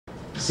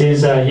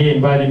since he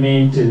invited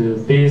me to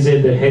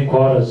visit the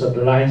headquarters of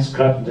the Lions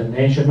Club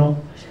International,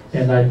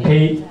 and I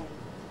paid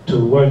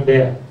to work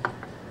there.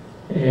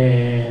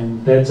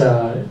 And that's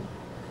a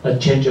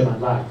change of my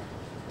life.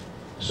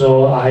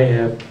 So I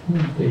have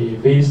the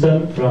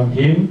wisdom from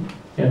him,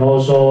 and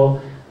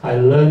also I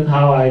learned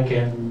how I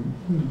can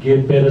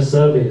give better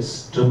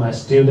service to my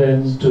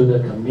students, to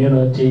the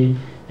community,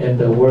 and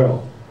the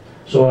world.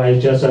 So I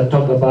just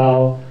talk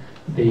about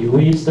the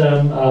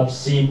wisdom of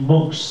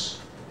CMOOCs.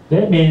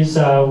 That means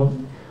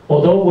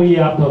although we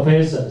are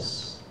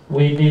professors,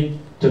 we need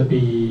to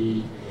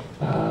be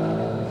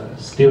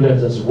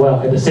students as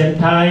well. At the same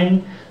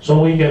time,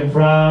 so we can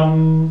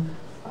from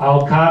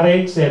our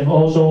colleagues and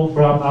also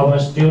from our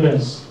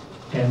students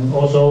and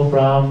also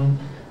from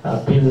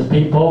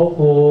people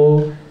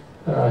who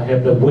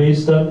have the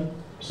wisdom.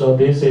 So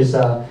this is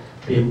the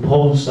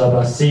importance of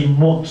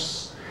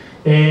CMOOCs.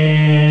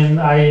 And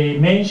I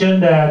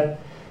mentioned that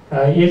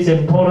it's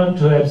important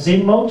to have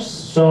CMOOCs.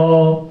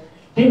 So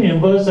Deep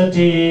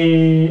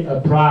University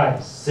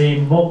applies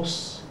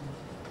CMOOCs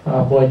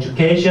for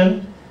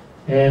education,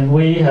 and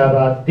we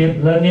have deep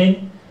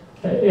learning.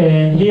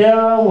 And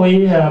here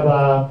we have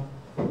a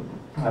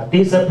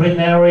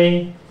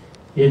disciplinary,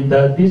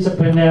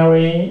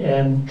 interdisciplinary,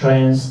 and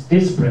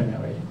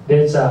transdisciplinary.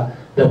 That's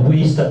the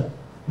wisdom,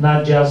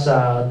 not just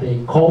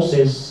the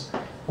courses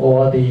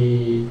or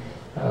the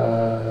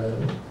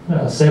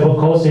several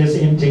courses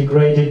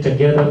integrated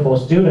together for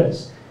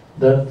students.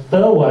 The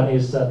third one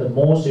is the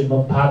most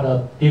important part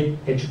of deep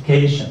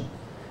education.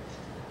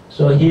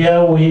 So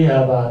here we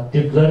have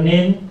deep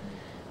learning,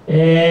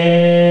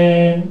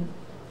 and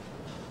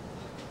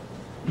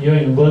your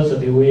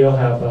university will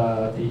have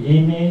the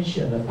image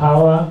and the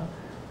power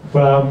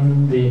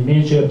from the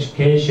Ministry of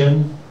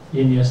Education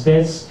in your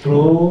states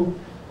through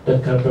the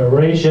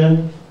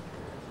collaboration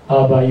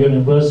of a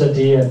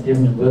university and deep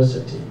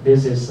university.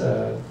 This is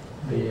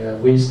the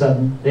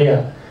wisdom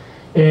there.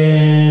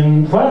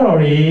 And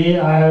finally,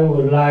 I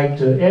would like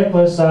to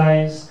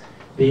emphasize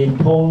the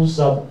importance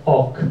of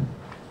org.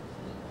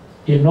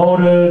 In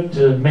order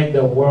to make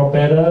the world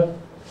better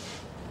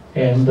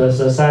and the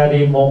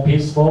society more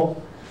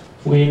peaceful,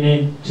 we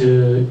need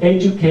to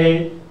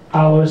educate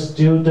our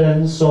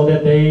students so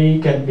that they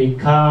can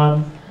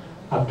become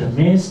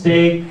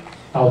optimistic,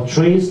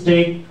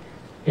 altruistic,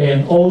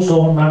 and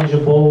also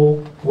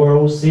knowledgeable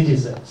world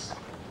citizens.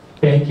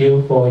 Thank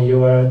you for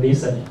your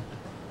listening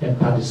and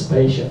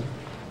participation.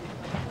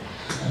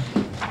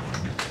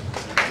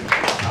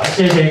 好，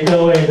谢谢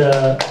各位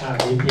的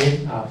聆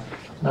听啊，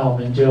那我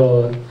们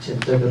就请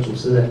这个主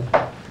持人。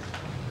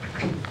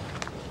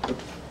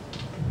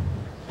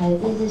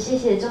真是谢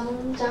谢张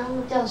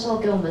教授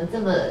给我们这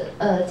么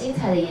精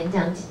彩的演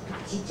讲，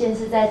即便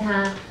是在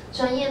他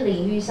专业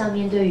领域上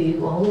面对于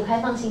网络开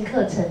放性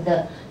课程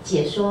的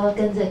解说，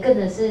更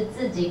的是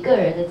自己个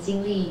人的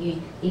经历与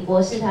李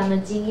博士他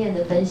们经验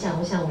的分享。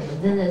我想我们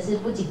真的是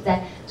不仅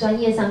在专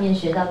业上面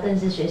学到，更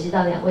是学习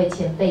到两位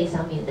前辈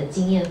上面的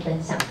经验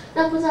分享。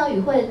那不知道与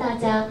会的大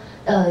家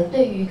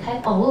对于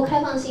网络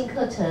开放性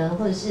课程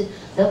或者是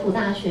德普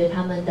大学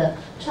他们的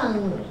创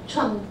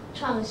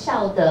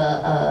校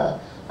的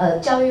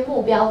教育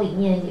目标里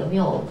面有没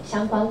有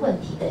相关问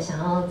题的？想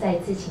要再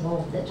次请问我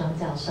们的庄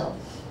教授。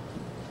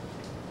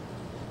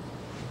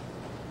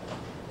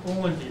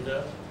问问题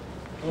的，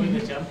多一个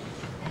奖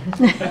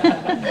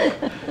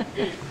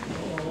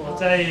我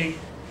再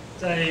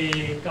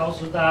告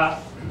诉大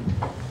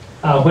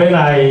家，when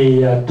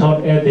I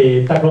taught at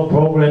the doctoral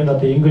program of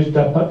the English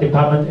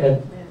department at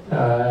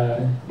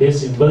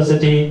this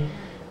university,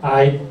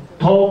 I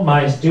told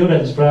my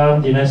students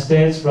from the United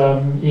States,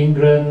 from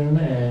England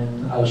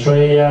and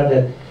Australia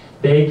that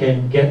they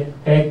can get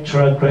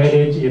extra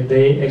credit if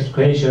they ask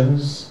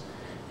questions.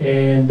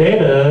 And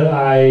later,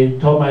 I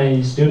told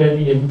my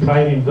students in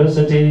private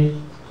university,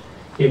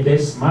 if they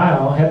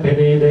smile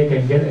happily, they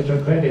can get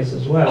extra credits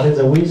as well. There's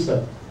a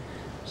wisdom.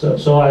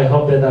 So I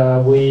hope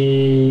that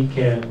we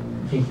can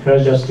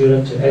encourage our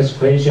students to ask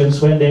questions.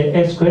 When they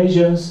ask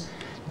questions,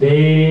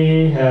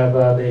 they have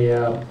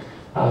the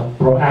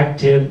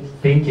proactive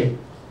thinking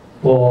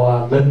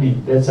for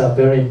learning. That's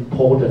very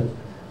important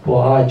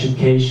for our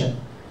education.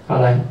 好，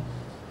来，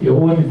有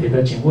问题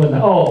的请问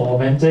哦，我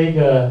们这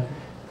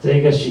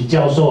个许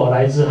教授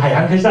来自海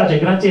洋科技大学，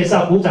跟他介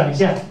绍，鼓掌一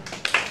下。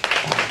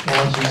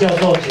许教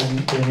授，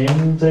请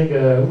您这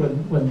个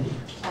问题。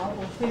好，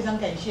我非常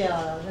感谢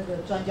那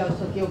个庄教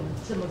授给我们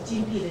这么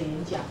精辟的演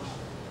讲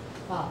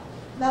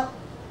那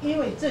因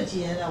为这几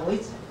年我一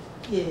直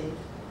也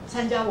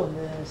参加我们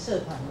的社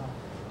团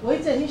我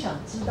一直很想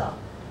知道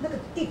那个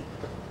deep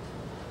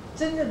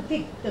真正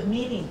deep 的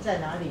meaning 在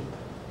哪里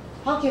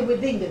 ？How can we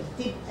link the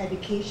deep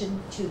education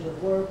to the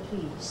world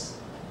peace？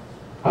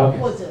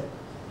 或者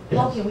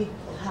How can we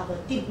have a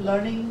deep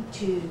learning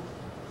to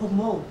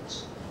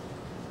promote?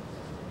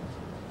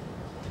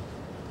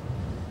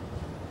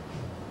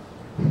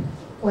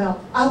 Well,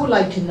 I would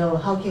like to know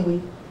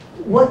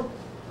what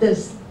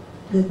does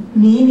the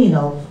meaning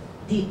of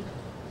deep,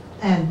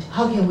 and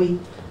how can we,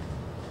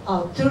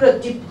 through the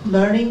deep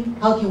learning,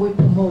 how can we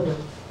promote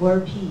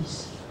world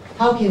peace?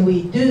 How can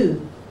we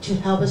do to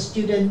help a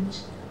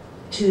student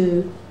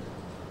to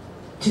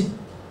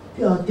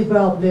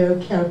develop their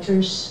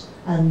characters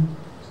and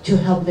to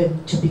help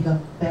them to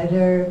become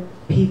better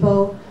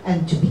people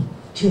and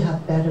to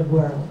have better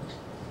world?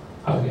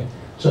 Okay,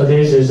 so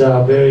this is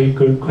a very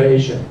good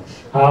question.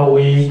 How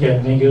we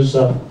can make use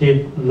of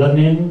deep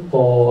learning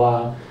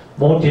for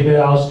motivate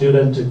our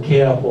students to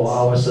care for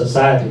our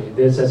society.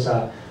 This is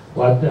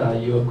what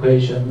your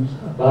question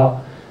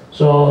about.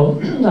 So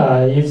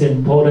it's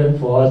important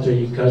for us to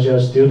encourage our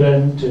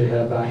students to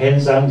have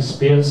hands-on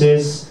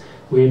experiences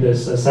with the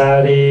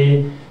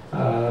society.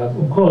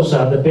 Of course,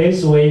 the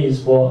best way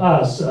is for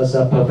us as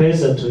a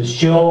professor to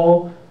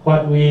show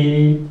what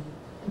we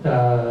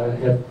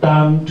have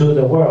done to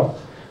the world.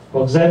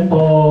 For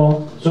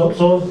example, so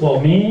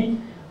for me,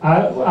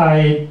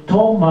 I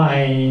told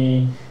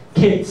my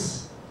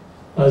kids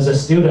as a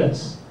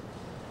students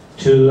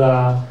to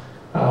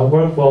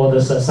work for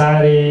the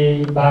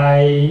society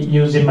by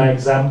using my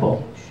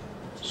example.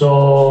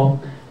 So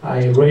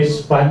I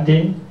raise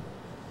funding,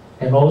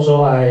 and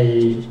also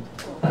I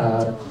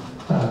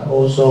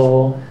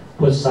also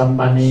put some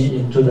money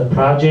into the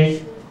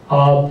project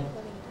of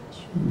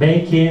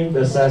making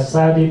the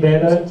society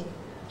better.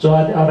 So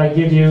I'll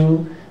give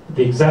you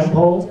the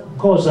example. Of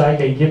course, I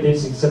can give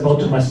this example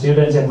to my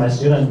students, and my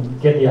students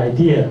get the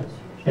idea,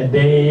 and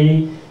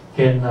they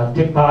can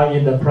take part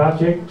in the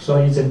project. So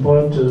it's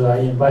important to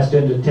invite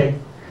students to take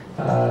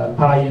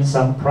part in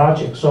some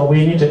project. So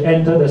we need to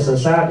enter the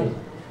society.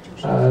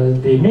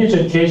 The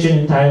Ministry of Education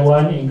in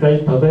Taiwan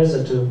encourages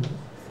professors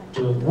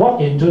to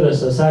walk into the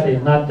society,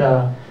 not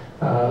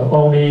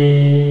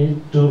only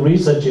do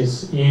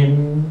researches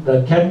in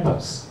the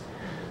campus.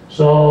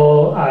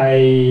 So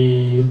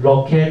I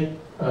locate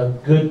a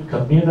good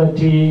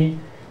community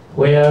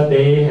where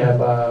they have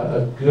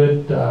a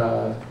good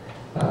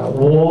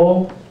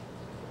wall.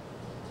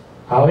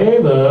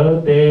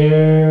 However,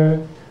 there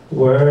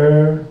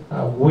were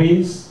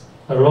weeds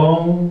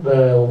along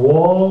the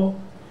wall,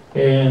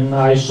 and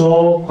I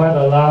saw quite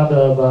a lot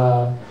of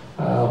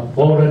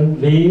fallen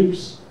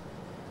leaves.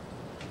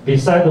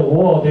 Beside the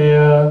wall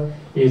there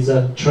is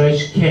a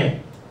trash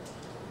can.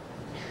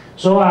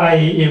 So I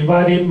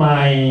invited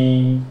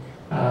my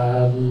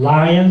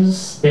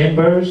Lions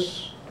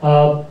members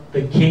of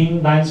the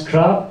King Lions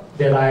Club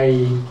that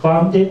I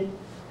founded.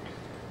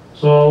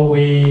 So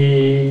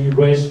we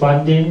raised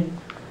funding,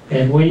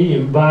 and we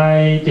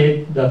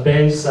invited the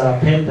best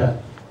painter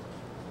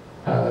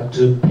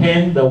to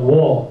paint the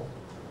wall.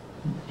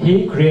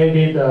 He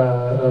created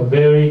a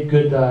very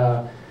good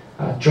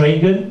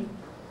dragon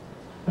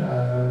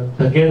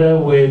together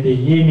with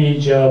the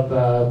image of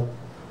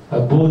a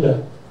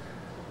Buddha.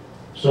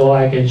 So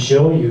I can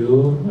show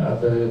you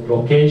the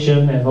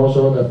location and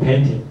also the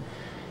painting.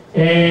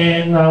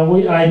 And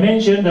I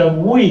mentioned the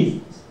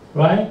weeds,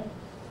 right,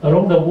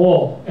 along the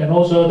wall, and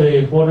also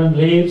the fallen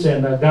leaves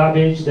and the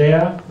garbage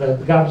there, the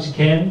garbage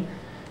can.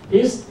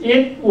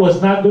 It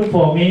was not good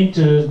for me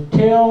to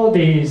tell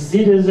the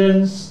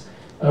citizens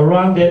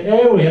around that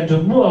area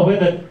to move away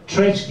the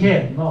trash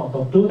can. No,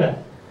 don't do that.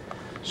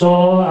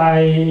 So I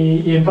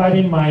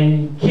invited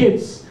my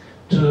kids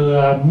to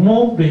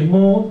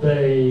remove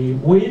the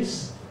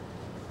weeds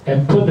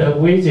and put the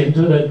weeds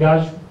into the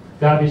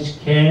garbage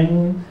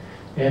can,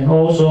 and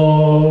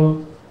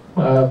also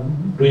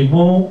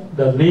remove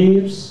the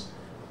leaves,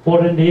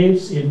 fallen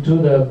leaves into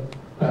the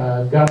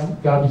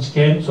garbage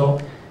can. So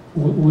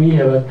we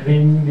have a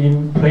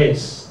clean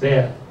place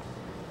there.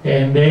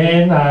 And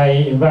then I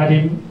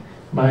invited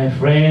my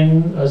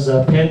friend as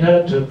a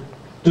painter to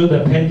do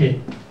the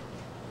painting.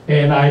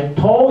 And I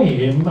told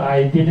him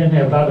I didn't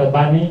have a lot of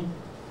money,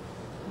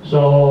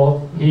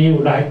 so he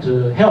would like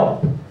to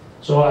help.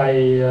 So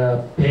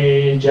I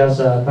pay just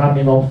a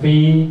nominal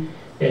fee,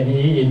 and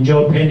he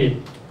enjoyed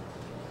painting.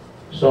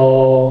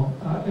 So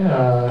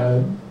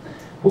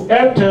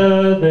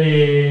after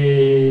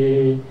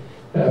the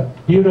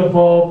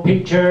beautiful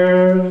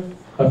picture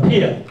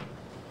appeared,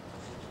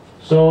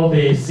 so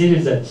the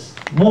citizens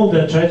moved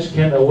the trash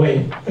can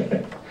away.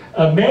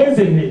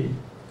 Amazingly,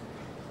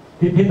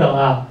 听懂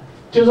啊？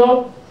就是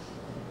说，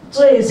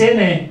最先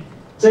呢，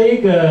这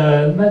一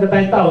个那个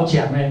带道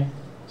墙呢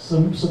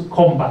是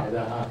空白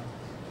的啊。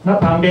那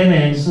旁边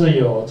呢是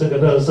有这个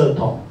垃圾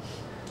桶，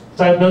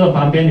在垃圾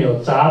旁边有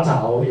杂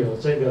草，有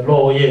这个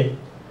落叶。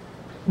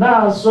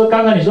那说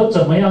刚才你说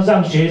怎么样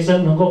让学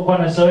生能够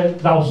关在社会？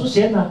老师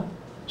先呢，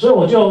所以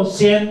我就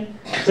先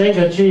这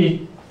个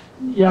去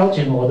邀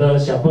请我的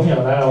小朋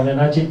友来，我们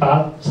来去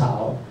拔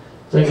草，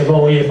这个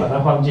落叶把它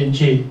放进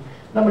去。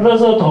那么垃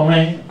圾桶呢？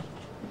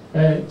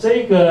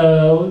这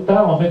个当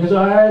然我们可以说，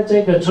哎，这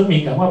个村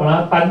民赶快把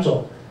它搬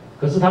走，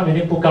可是他们一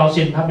定不高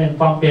兴，他们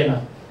方便了。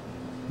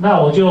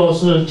那我就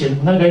是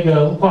请那个一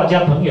个画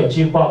家朋友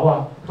去画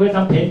画，非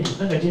常便宜，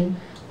那个已经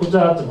不知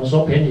道怎么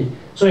说便宜，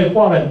所以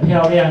画得很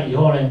漂亮以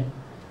后呢，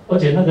而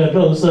且那个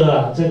垃圾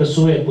啊，这个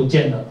树叶不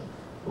见了，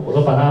我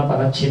都把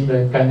它清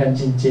得干干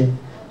净净，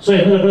所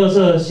以那个垃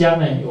圾箱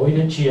呢，有一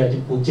天去了就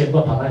不见，不知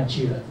道跑哪里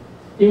去了，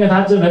因为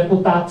它真的不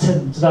搭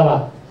称，知道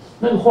吧？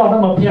那个画那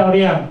么漂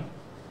亮，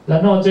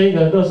然后这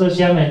个垃圾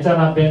箱呢在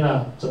那边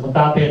啊，怎么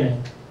搭配呢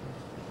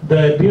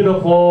 ？The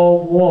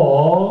beautiful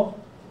wall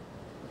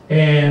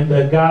and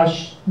the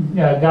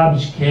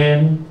garbage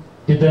can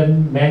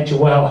didn't match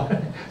well,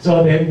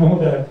 so they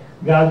moved the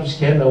garbage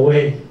can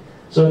away.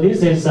 So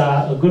this is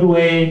a good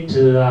way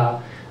to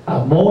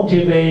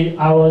motivate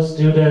our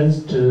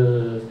students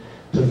to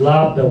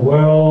love the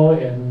world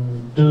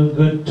and do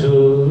good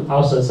to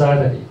our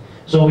society.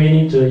 So we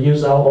need to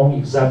use our own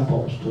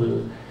examples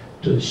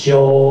to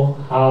show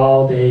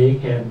how they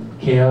can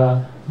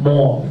care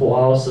more for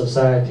our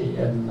society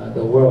and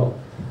the world.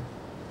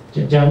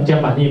 这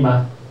样满意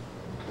吗？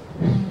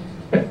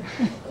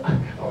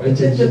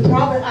 The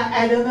problem,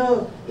 I don't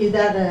know if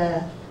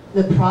that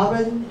the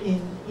problem in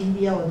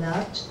India or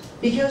not,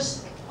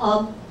 because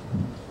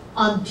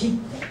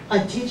I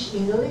teach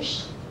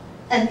English,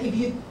 and if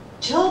you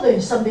tell them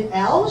something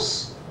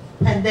else,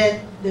 and then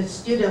the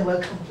student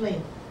will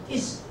complain.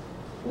 It's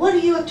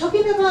what you are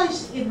talking about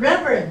is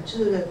irreverent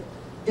to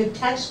the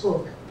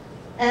textbook,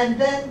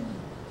 and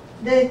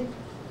then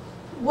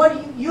what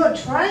you are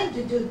trying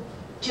to do,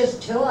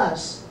 just tell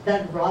us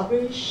that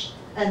rubbish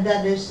and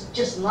that is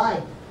just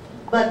life,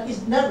 but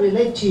it's not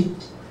related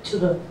to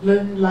the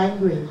learning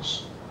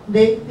language.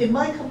 They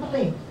might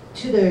complain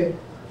to the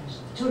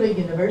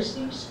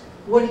universities.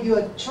 What you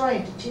are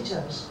trying to teach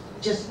us,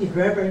 just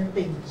irreverent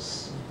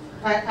things.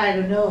 I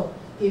don't know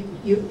if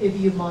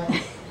you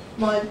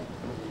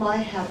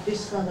might have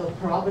this kind of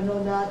problem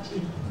or not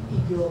in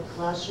your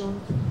classroom,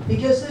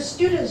 because the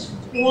students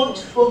want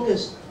to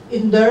focus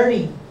in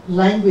learning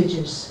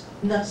languages,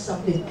 not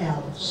something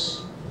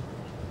else.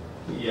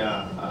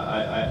 Yeah,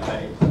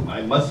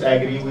 I must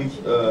agree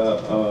with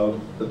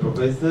the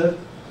professor,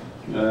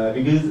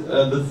 because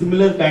the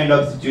similar kind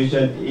of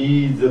situation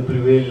is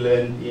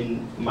prevalent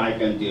in my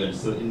country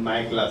also, in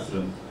my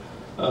classroom.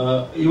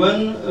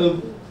 Even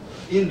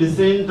in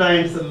recent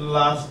times,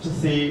 last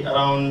say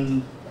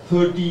around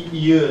 30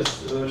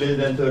 years, less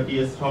than 30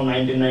 years from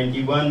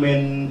 1991,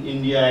 when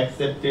India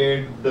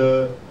accepted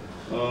the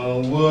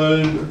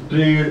World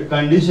Trade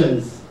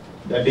Conditions,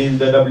 that is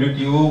the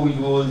WTO, which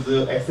was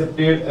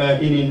accepted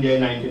in India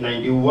in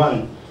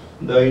 1991.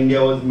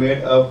 India was made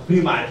a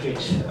free market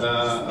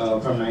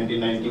from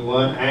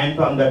 1991, and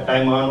from that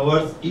time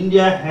onwards,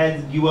 India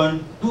has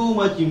given too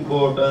much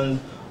importance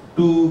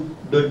to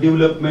the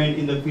development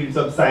in the fields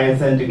of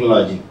science and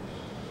technology.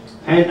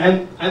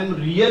 And I'm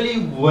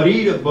really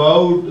worried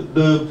about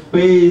the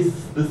pace,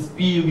 the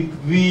speed with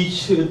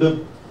which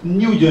the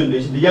new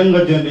generation, the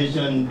younger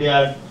generation, they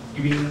are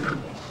giving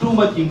too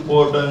much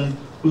importance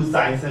to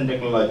science and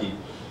technology.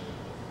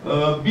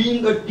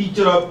 Being a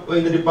teacher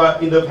in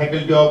the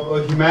faculty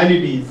of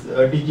humanities,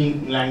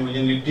 teaching language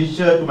and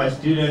literature to my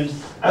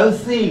students, I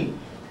was seeing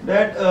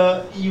that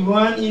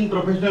even in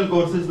professional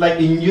courses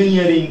like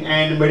engineering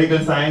and medical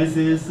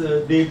sciences,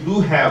 they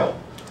do have,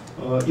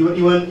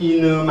 even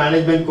in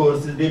management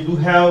courses, they do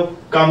have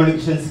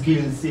communication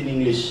skills in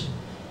English.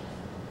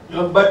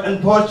 But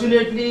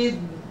unfortunately,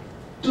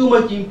 too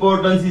much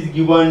importance is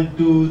given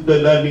to the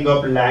learning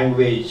of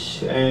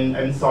language, and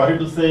I'm sorry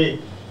to say,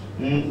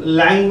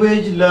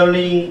 language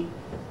learning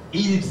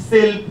is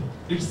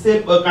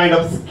itself a kind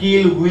of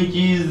skill which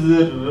is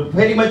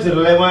very much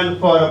relevant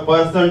for a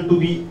person to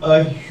be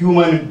a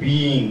human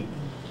being,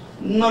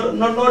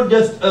 not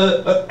just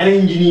an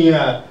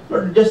engineer,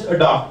 not just a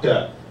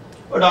doctor.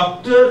 A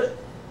doctor,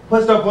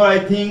 first of all, I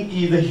think,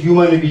 is a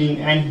human being,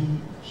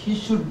 and he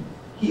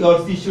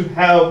or she should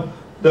have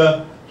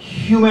the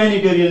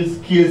humanitarian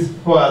skills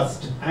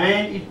first,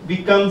 and it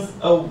becomes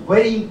a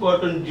very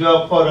important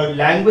job for a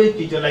language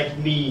teacher like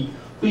me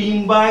to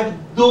imbibe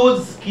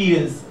those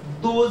skills,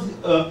 those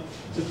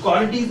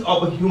qualities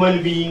of a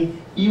human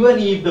being, even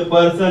if the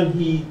person,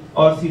 he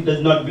or she,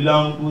 does not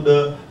belong to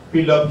the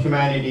field of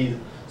humanities.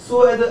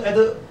 So as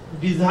a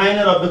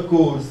designer of the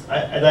course,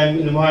 as I'm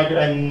invited,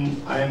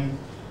 I'm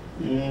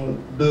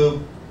the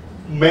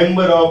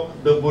member of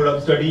the Board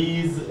of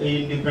Studies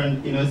in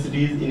different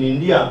universities in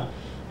India.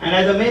 And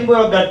as a member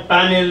of that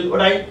panel, what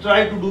I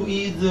try to do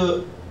is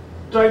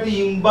try to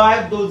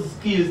imbibe those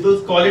skills,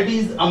 those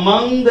qualities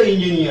among the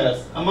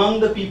engineers, among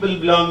the people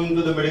belonging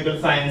to the medical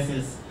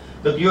sciences,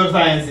 the pure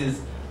sciences,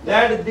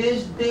 that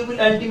they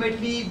will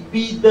ultimately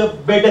be the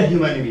better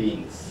human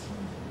beings.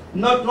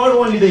 Not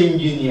only the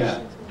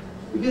engineer.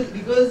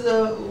 Because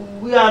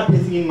we are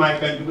facing in my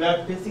country, we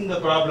are facing the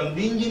problem.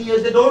 The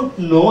engineers, they don't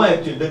know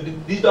actually.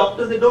 The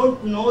doctors, they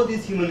don't know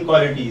these human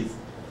qualities.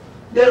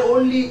 They are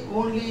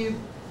only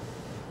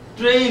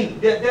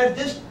trained, they are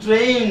just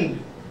trained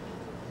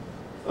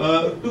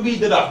to be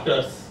the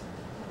doctors,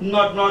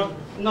 not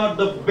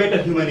the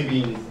better human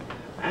beings.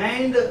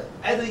 And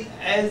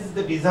as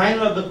the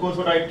designer of the course,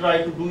 what I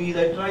try to do is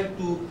I try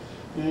to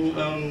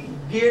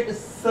get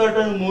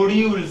certain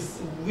modules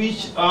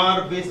which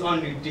are based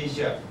on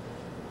literature.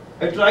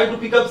 I try to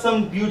pick up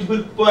some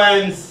beautiful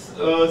poems,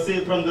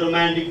 say from the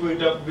romantic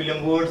poet of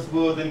William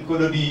Wordsworth and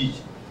Coleridge.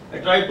 I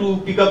try to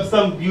pick up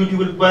some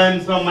beautiful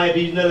poems from my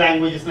regional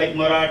languages like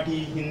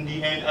Marathi,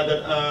 Hindi, and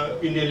other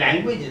Indian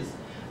languages.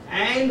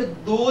 and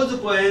those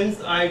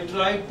poems I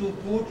tried to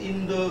put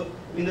in the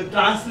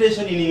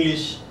translation in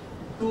English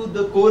to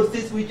the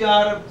courses which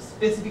are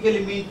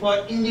specifically meant for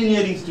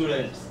engineering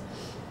students,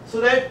 so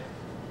that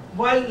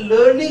while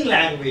learning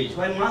language,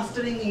 while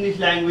mastering English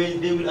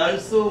language, they will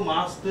also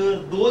master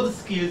those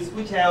skills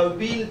which have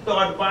been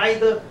taught by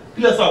the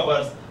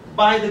philosophers,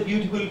 by the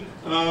beautiful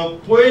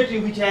poetry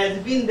which has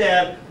been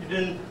there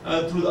written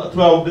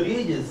throughout the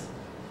ages.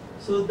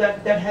 So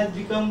that has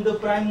become the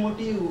prime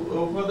motive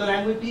for the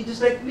language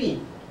teachers like me.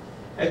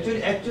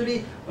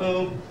 Actually,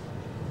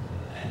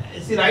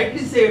 she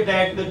rightly said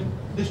that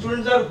the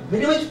students are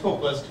very much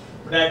focused,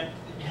 that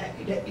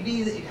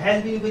it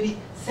has been a very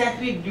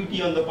sacred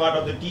duty on the part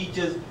of the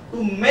teachers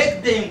to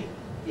make them,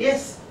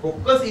 yes,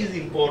 focus is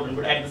important,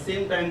 but at the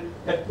same time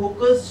that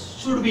focus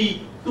should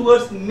be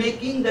towards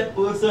making that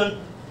person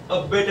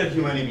a better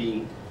human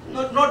being.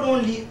 Not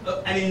only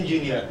an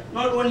engineer,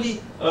 not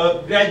only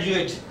a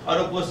graduate or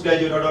a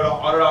postgraduate or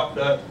a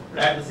doctor, but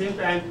at the same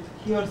time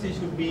he or she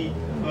should be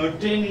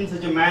trained in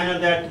such a manner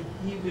that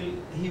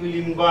he will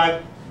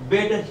imbibe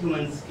better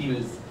human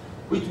skills,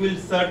 which will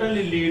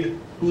certainly lead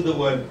to the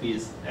world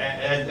peace.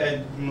 As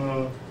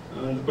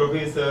the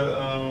professor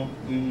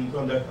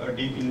from the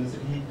Deep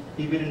University,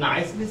 he very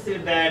nicely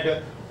said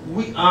that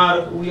we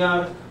are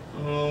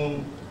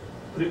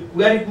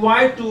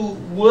required to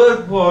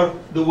work for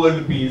the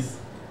world peace,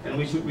 and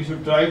we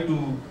should try to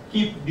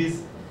keep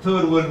this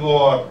third world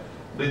war,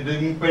 the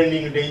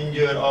impending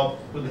danger of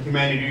to the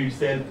humanity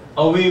itself,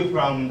 away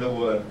from the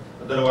world.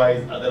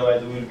 Otherwise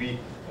we will be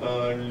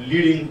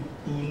leading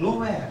to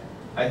nowhere.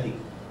 I think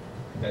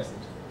that's it.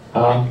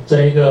 好，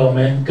这一个我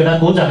们跟他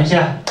鼓掌一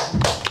下。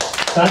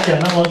他讲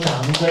那么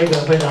长，这个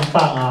非常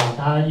棒啊！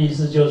他意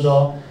思就是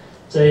说，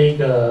这一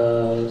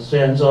个虽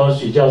然说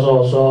许教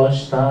授说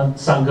他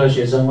上课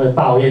学生会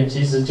抱怨，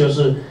其实就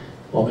是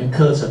我们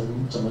课程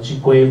怎么去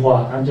规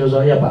划，他就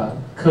说要把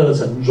课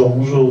程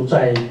融入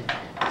在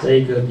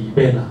这个里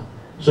面啊。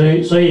所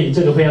以这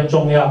个非常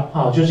重要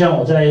啊！就像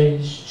我在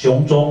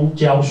雄中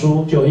教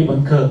书，就有一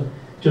门课，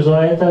就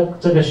说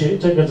这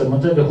个怎么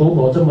这个湖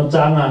泊这么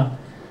脏啊？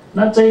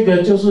那这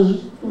个就是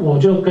我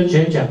就跟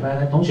学生讲，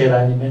来同学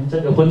来，你们这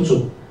个分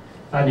组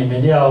啊，你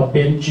们要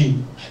编剧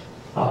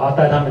啊，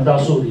带他们到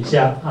树底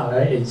下啊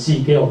来演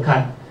戏给我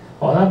看，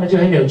哦，他们就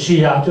很有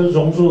趣啊，就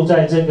融入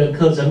在这个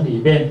课程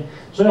里面。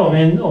所以我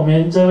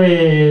们这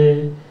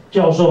位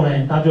教授呢，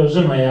他就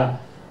认为啊，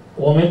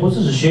我们不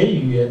是只学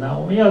语言啊，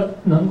我们要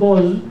能够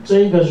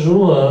这个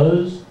如何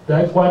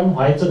来关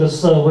怀这个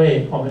社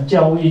会，我们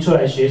教育出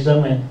来学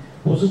生呢，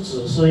不是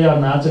只是要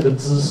拿这个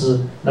知识、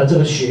拿这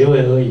个学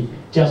位而已。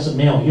这样是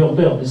没有用，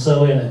对我们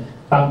社会呢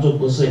帮助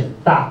不是很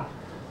大，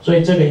所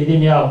以这个一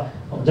定要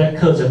我们在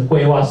课程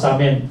规划上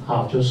面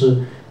啊，就是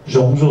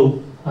融入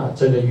啊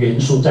这个元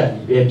素在里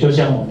面。就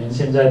像我们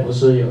现在不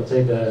是有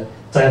这个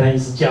灾难意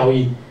识教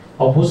育，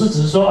哦，不是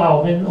只是说啊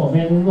我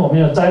们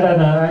有灾难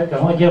呢，来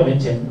赶快给我们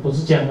钱，不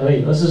是这样而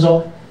已，而是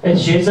说，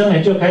学生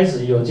呢就开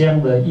始有这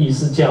样的意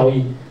识教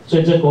育，所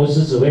以这国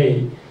师指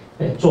挥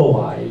做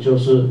法，也就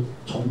是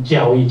从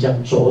教育这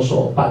样着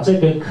手，把这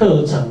个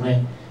课程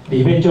呢。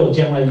里面就有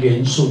这样的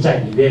元素在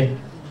里面，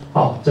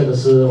好，这个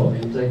是我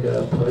们这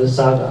个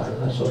Professor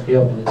所给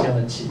我们的这样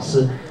的启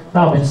示。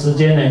那我们时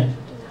间呢，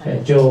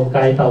就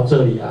该到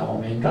这里啊，我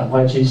们赶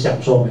快去享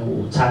受我们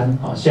午餐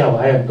啊，下午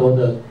还有很多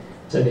的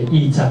这个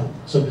议场，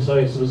所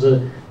以是不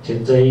是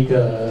请这一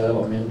个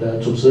我们的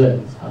主持人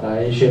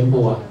来宣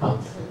布啊？好，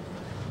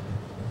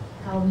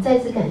我们再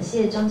次感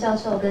谢庄教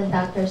授跟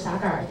Dr.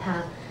 Sagar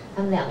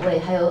他们两位，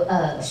还有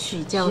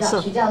许教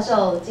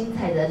授精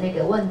彩的那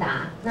个问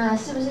答。那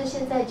是不是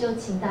现在就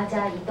请大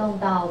家移动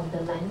到我们的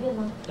蓝院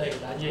吗？对，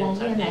蓝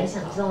院来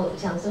享受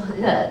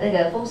那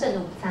个丰盛的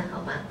午餐，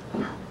好吗？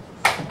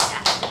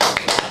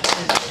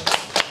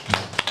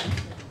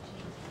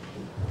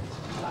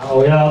好。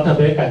我要特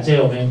别感谢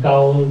我们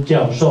高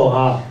教授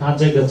哈，他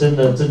这个真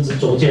的真知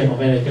灼见，我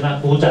们也跟他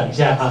鼓掌一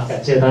下哈，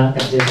感谢他，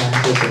谢谢。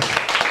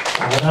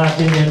好，那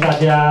今天大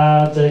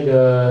家这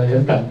个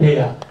很感佩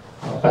啊。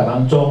百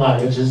忙中啊，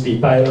尤其是礼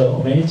拜二，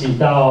我们一起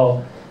到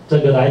这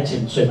个来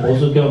请水博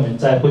士跟我们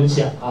再分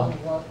享啊。